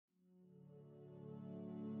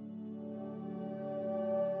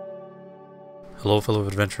Hello fellow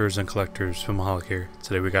adventurers and collectors, Filmaholic here.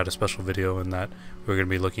 Today we got a special video in that we're going to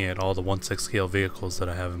be looking at all the 1/6 scale vehicles that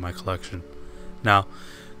I have in my collection. Now,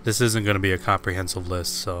 this isn't going to be a comprehensive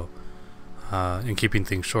list, so in keeping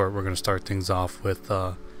things short, we're going to start things off with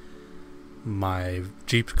my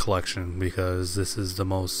Jeep collection, because this is the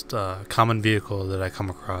most common vehicle that I come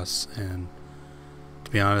across, and to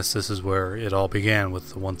be honest, this is where it all began,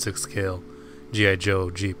 with the 1/6 scale G.I. Joe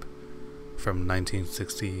Jeep from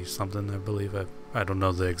 1960 something, I believe. I don't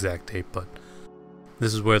know the exact date, but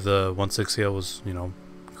this is where the 1/6 scale was,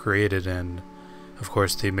 created, and of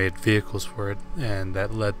course they made vehicles for it, and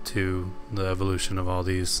that led to the evolution of all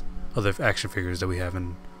these other action figures that we have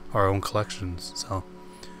in our own collections. So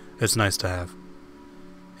it's nice to have.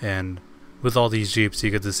 And with all these Jeeps, you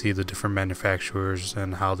get to see the different manufacturers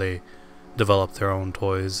and how they develop their own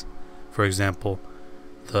toys. For example,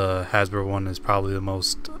 the Hasbro one is probably the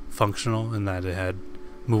most functional in that it had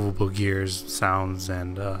movable gears, sounds,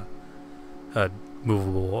 and a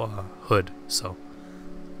movable hood. So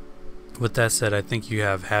with that said, I think you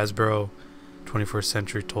have Hasbro, 21st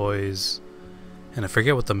Century Toys, and I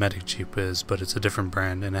forget what the Medic Jeep is, but it's a different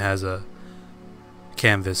brand, and it has a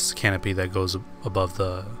canvas canopy that goes above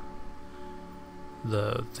the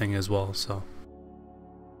thing as well. So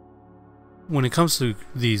when it comes to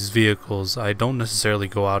these vehicles, I don't necessarily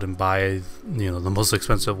go out and buy, the most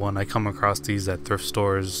expensive one. I come across these at thrift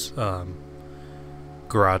stores,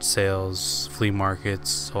 garage sales, flea markets.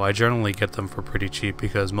 So I generally get them for pretty cheap,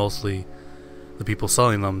 because mostly the people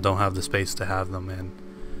selling them don't have the space to have them. And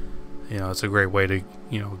it's a great way to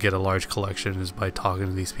get a large collection, is by talking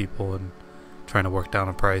to these people and trying to work down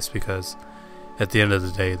a price, because at the end of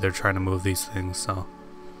the day they're trying to move these things. So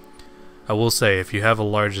I will say, if you have a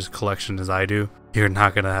large collection as I do, you're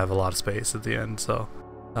not going to have a lot of space at the end, so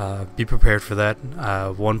be prepared for that.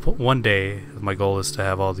 One day my goal is to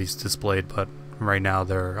have all these displayed, but right now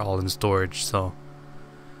they're all in storage, so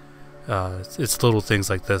it's little things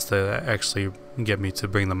like this that actually get me to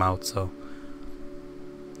bring them out. So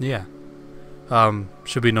yeah,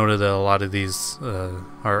 should be noted that a lot of these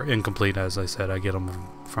are incomplete. As I said, I get them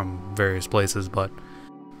from various places, but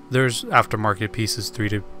there's aftermarket pieces,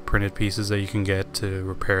 3D printed pieces that you can get to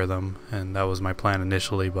repair them, and that was my plan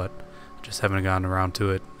initially, but just haven't gotten around to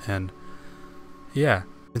it. And yeah,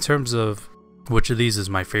 in terms of which of these is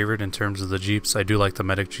my favorite in terms of the Jeeps, I do like the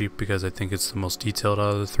Medic Jeep, because I think it's the most detailed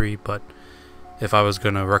out of the three, but if I was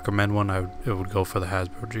going to recommend one, it would go for the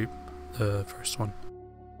Hasbro Jeep, the first one.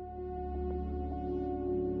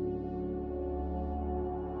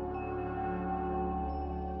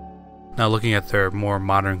 Now, looking at their more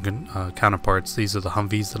modern counterparts, these are the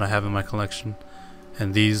Humvees that I have in my collection,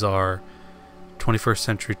 and these are 21st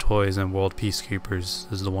Century Toys and World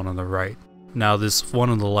Peacekeepers is the one on the right. Now, this one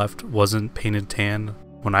on the left wasn't painted tan.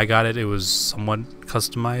 When I got it, it was somewhat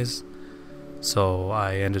customized, so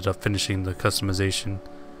I ended up finishing the customization,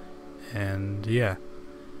 and yeah,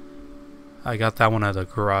 I got that one at a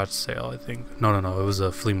garage sale, I think. No, it was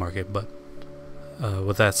a flea market. But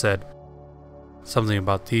with that said, something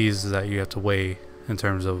about these that you have to weigh in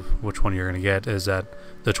terms of which one you're going to get is that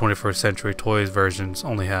the 21st Century Toys versions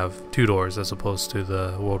only have 2 doors, as opposed to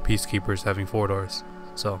the World Peacekeepers having 4 doors.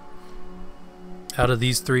 So out of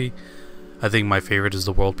these 3, I think my favorite is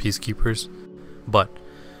the World Peacekeepers, but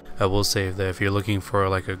I will say that if you're looking for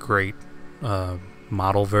like a great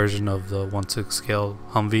model version of the 1/6 scale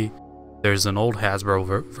Humvee, there's an old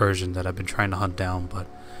Hasbro version that I've been trying to hunt down, but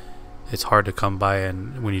it's hard to come by,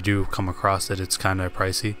 and when you do come across it, it's kind of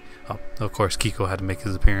pricey. Of course, Kiko had to make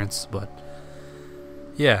his appearance, but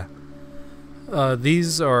yeah,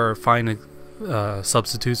 these are fine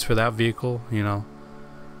substitutes for that vehicle,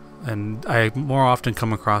 and I more often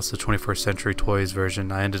come across the 21st Century Toys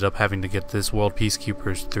version. I ended up having to get this World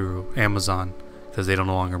Peacekeepers through Amazon, because they don't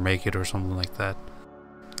no longer make it or something like that.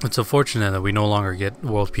 It's unfortunate that we no longer get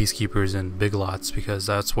World Peacekeepers in Big Lots, because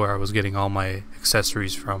that's where I was getting all my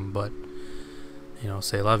accessories from, but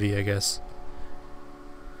c'est la vie, I guess.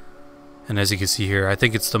 And as you can see here, I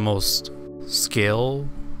think it's the most scale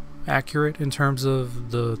accurate in terms of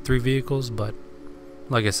the 3 vehicles, but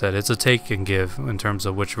like I said, it's a take and give in terms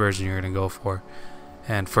of which version you're going to go for.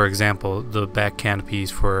 And for example, the back canopies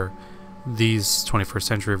for these 21st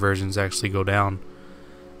Century versions actually go down,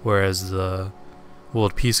 whereas the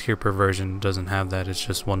World Peacekeeper version doesn't have that. It's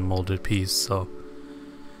just one molded piece. So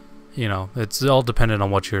it's all dependent on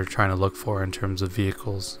what you're trying to look for in terms of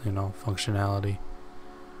vehicles, functionality.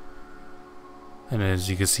 And as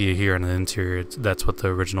you can see here in the interior, that's what the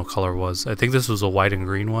original color was. I think this was a white and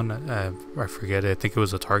green one. I forget it. I think it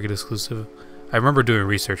was a Target exclusive. I remember doing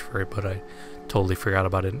research for it, but I totally forgot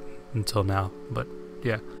about it until now. But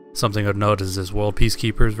yeah. Something I've noticed is this World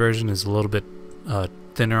Peacekeepers version is a little bit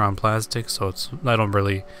thinner on plastic, so I don't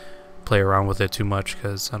really play around with it too much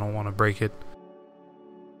because I don't want to break it.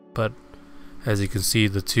 But as you can see,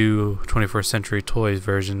 the two 21st Century Toys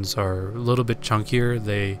versions are a little bit chunkier.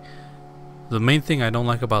 The main thing I don't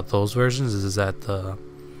like about those versions is that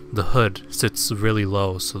the hood sits really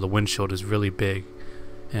low, so the windshield is really big,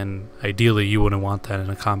 and ideally you wouldn't want that in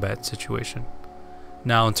a combat situation.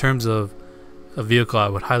 Now, in terms of a vehicle I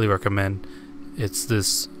would highly recommend, it's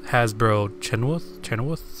this Hasbro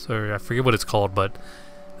Chenoweth, or I forget what it's called, but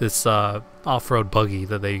this off-road buggy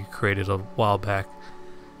that they created a while back,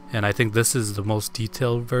 and I think this is the most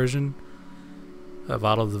detailed version of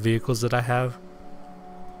out of the vehicles that I have.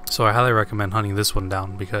 So I highly recommend hunting this one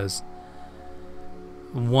down because,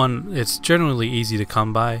 one, it's generally easy to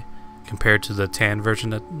come by compared to the tan version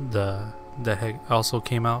that also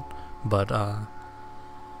came out. But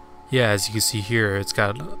yeah, as you can see here, it's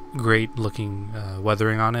got great looking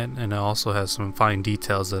weathering on it, and it also has some fine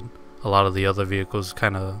details that a lot of the other vehicles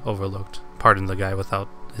kind of overlooked. Pardon the guy without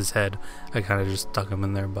his head, I kind of just stuck him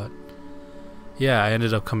in there. But yeah, I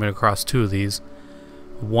ended up coming across two of these.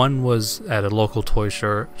 One was at a local toy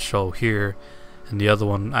show here, and the other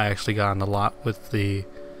one I actually got on the lot with the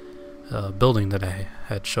building that I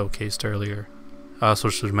had showcased earlier. I also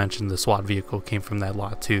should mention the SWAT vehicle came from that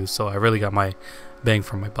lot too, so I really got my bang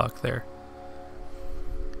for my buck there.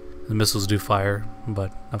 The missiles do fire,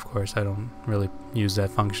 but of course I don't really use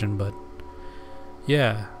that function. But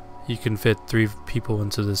yeah, you can fit 3 people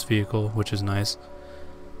into this vehicle, which is nice.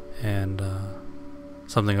 And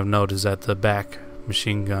something of note is that the back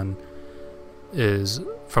machine gun is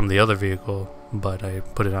from the other vehicle, but I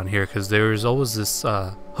put it on here because there was always this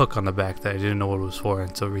hook on the back that I didn't know what it was for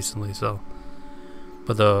until recently. So,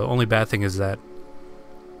 but the only bad thing is that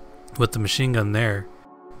with the machine gun there,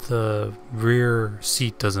 the rear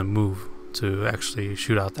seat doesn't move to actually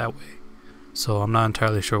shoot out that way. So I'm not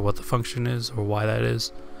entirely sure what the function is or why that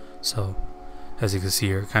is. So as you can see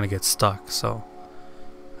here, it kind of gets stuck. So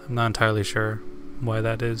I'm not entirely sure why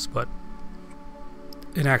that is, but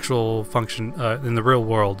in actual function, in the real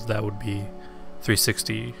world, that would be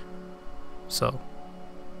 360. So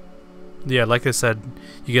yeah, like I said,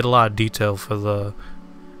 you get a lot of detail for the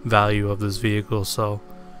value of this vehicle. So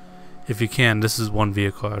if you can, this is one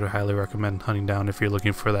vehicle I would highly recommend hunting down if you're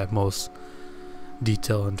looking for that most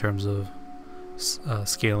detail in terms of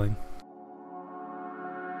scaling.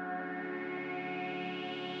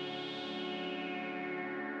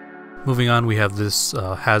 Moving on, we have this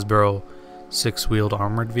Hasbro 6-wheeled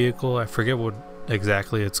armored vehicle. I forget what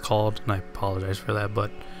exactly it's called, and I apologize for that, but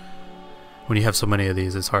when you have so many of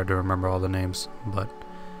these, it's hard to remember all the names. But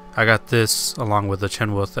I got this along with the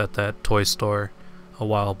Chenoweth at that toy store a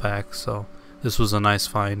while back, so this was a nice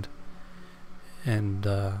find. And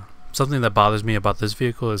something that bothers me about this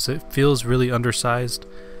vehicle is it feels really undersized,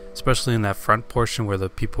 especially in that front portion where the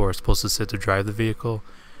people are supposed to sit to drive the vehicle.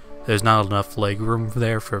 There's not enough leg room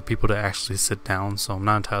there for people to actually sit down, so I'm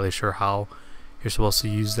not entirely sure how you're supposed to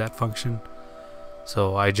use that function.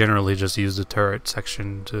 So I generally just use the turret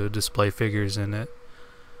section to display figures in it.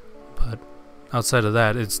 But outside of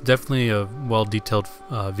that, it's definitely a well-detailed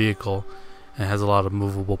vehicle, and it has a lot of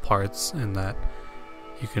movable parts in that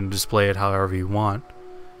you can display it however you want.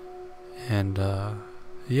 And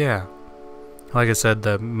yeah, like I said,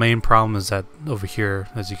 the main problem is that over here,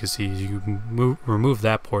 as you can see, you can remove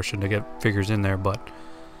that portion to get figures in there, but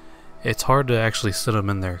it's hard to actually sit them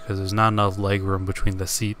in there because there's not enough leg room between the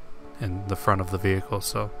seat and the front of the vehicle.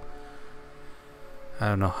 So I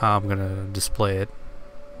don't know how I'm gonna display it,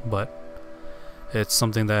 but it's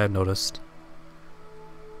something that I noticed.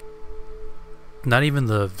 Not even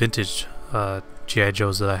the vintage G.I.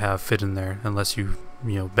 Joes that I have fit in there unless you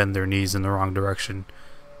bend their knees in the wrong direction.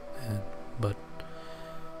 But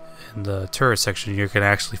in the turret section, you can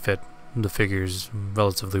actually fit the figures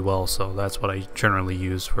relatively well, so that's what I generally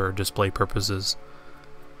use for display purposes.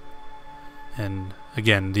 And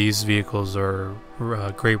again, these vehicles are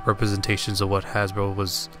great representations of what Hasbro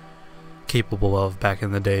was capable of back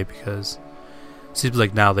in the day, because it seems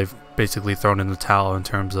like now they've basically thrown in the towel in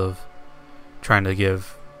terms of trying to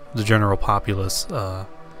give the general populace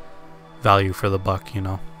value for the buck,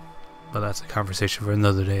 but that's a conversation for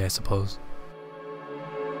another day, I suppose.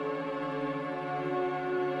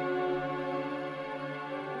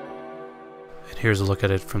 And here's a look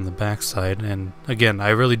at it from the back side, and again, I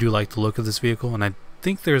really do like the look of this vehicle, and I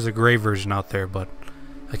think there's a gray version out there, but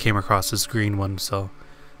I came across this green one, so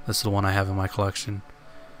this is the one I have in my collection.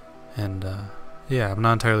 And yeah, I'm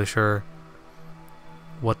not entirely sure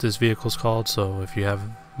what this vehicle's called, so if you have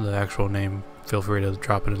the actual name, feel free to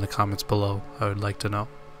drop it in the comments below. I would like to know.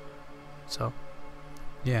 So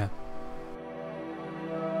yeah.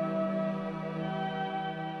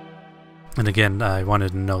 And again, I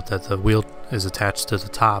wanted to note that the wheel is attached to the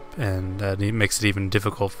top, and it makes it even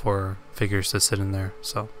difficult for figures to sit in there.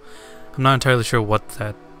 So I'm not entirely sure what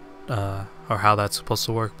that or how that's supposed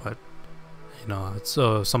to work, but you know, it's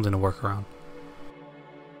something to work around.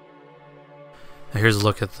 Now here's a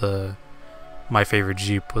look at my favorite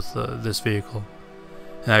Jeep with this vehicle.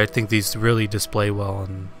 And I think these really display well,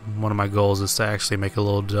 and one of my goals is to actually make a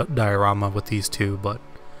little diorama with these two, but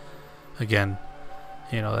again,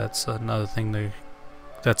 you know, that's another thing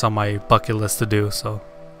that's on my bucket list to do. So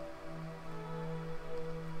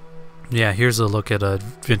yeah, here's a look at a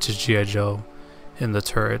vintage G.I. Joe in the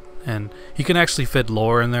turret, and you can actually fit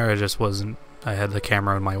lower in there. I had the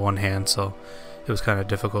camera in my one hand, so it was kind of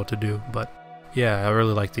difficult to do, but yeah, I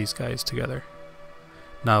really like these guys together.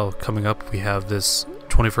 Now coming up, we have this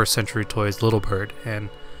 21st Century Toys Little Bird, and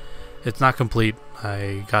it's not complete.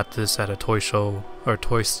 I got this at a toy show or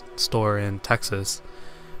toy store in Texas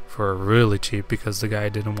for really cheap because the guy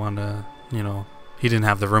didn't want to, you know, he didn't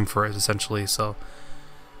have the room for it essentially. So,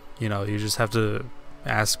 you know, you just have to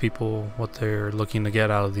ask people what they're looking to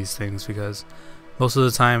get out of these things, because most of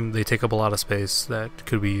the time they take up a lot of space that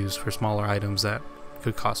could be used for smaller items that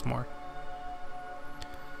could cost more.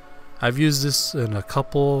 I've used this in a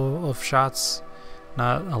couple of shots,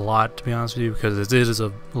 not a lot to be honest with you, because it is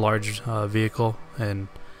a large vehicle and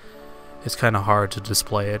it's kind of hard to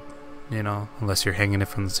display it, you know, unless you're hanging it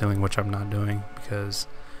from the ceiling, which I'm not doing, because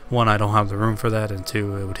one, I don't have the room for that, and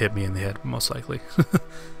two, it would hit me in the head most likely.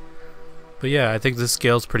 But yeah, I think this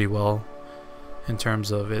scales pretty well in terms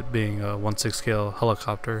of it being a 1/6 scale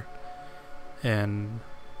helicopter, and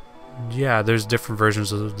yeah, there's different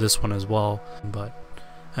versions of this one as well, but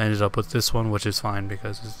I ended up with this one, which is fine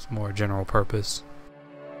because it's more general purpose.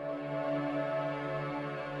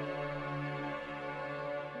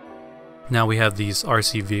 Now we have these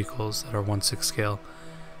RC vehicles that are 1/6 scale,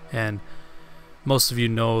 and most of you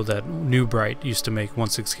know that New Bright used to make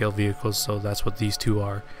 1/6 scale vehicles, so that's what these two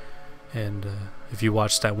are. And if you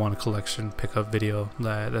watched that one collection pickup video,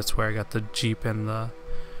 that's where I got the Jeep and the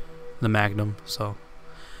Magnum. So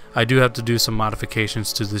I do have to do some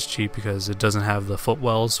modifications to this Jeep because it doesn't have the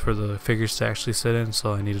footwells for the figures to actually sit in,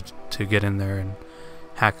 so I needed to get in there and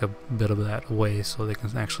hack a bit of that away so they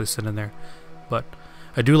can actually sit in there. But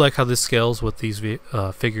I do like how this scales with these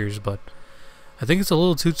figures, but I think it's a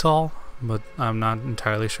little too tall, but I'm not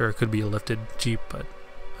entirely sure. It could be a lifted Jeep, but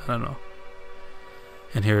I don't know.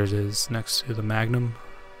 And here it is next to the Magnum.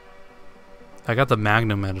 I got the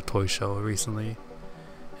Magnum at a toy show recently,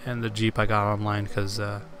 and the Jeep I got online because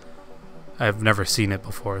I've never seen it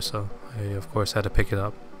before, so I of course had to pick it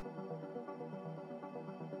up.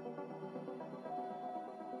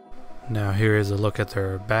 Now here is a look at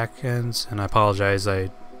their back ends, and I apologize,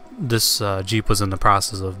 this Jeep was in the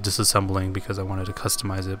process of disassembling because I wanted to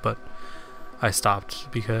customize it, but I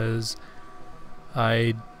stopped because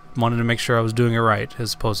I wanted to make sure I was doing it right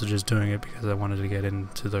as opposed to just doing it because I wanted to get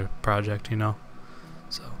into the project, you know.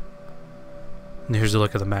 So and here's a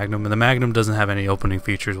look at the Magnum, and the Magnum doesn't have any opening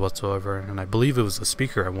features whatsoever, and I believe it was a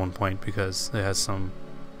speaker at one point because it has some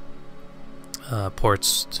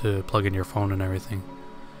ports to plug in your phone and everything.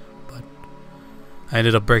 But I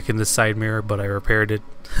ended up breaking this side mirror, but I repaired it.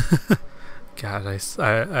 God,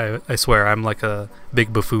 I swear I'm like a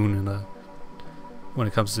big buffoon when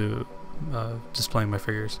it comes to displaying my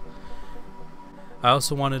figures. I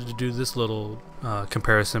also wanted to do this little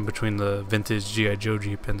comparison between the vintage G.I. Joe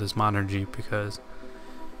Jeep and this modern Jeep, because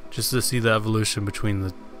just to see the evolution between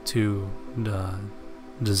the two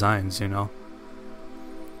designs, you know.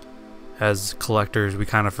 As collectors, we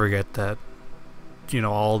kind of forget that, you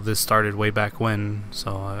know, all this started way back when,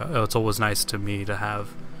 so it's always nice to me to have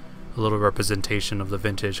a little representation of the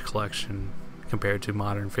vintage collection compared to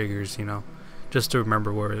modern figures, you know, just to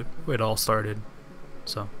remember where it all started.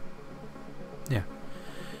 So yeah,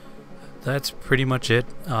 that's pretty much it.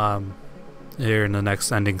 Here in the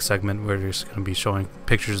next ending segment, we're just going to be showing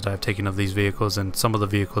pictures that I've taken of these vehicles and some of the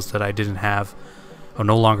vehicles that I didn't have or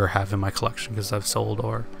no longer have in my collection because I've sold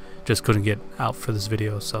or just couldn't get out for this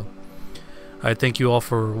video. So I thank you all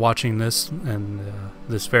for watching this and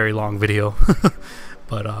this very long video.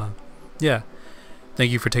 But yeah,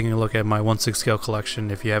 thank you for taking a look at my 1/6 scale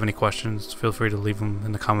collection. If you have any questions, feel free to leave them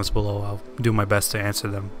in the comments below. I'll do my best to answer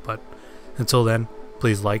them. But until then,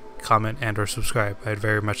 please like, comment, and or subscribe. I'd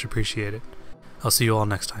very much appreciate it. I'll see you all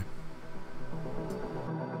next time.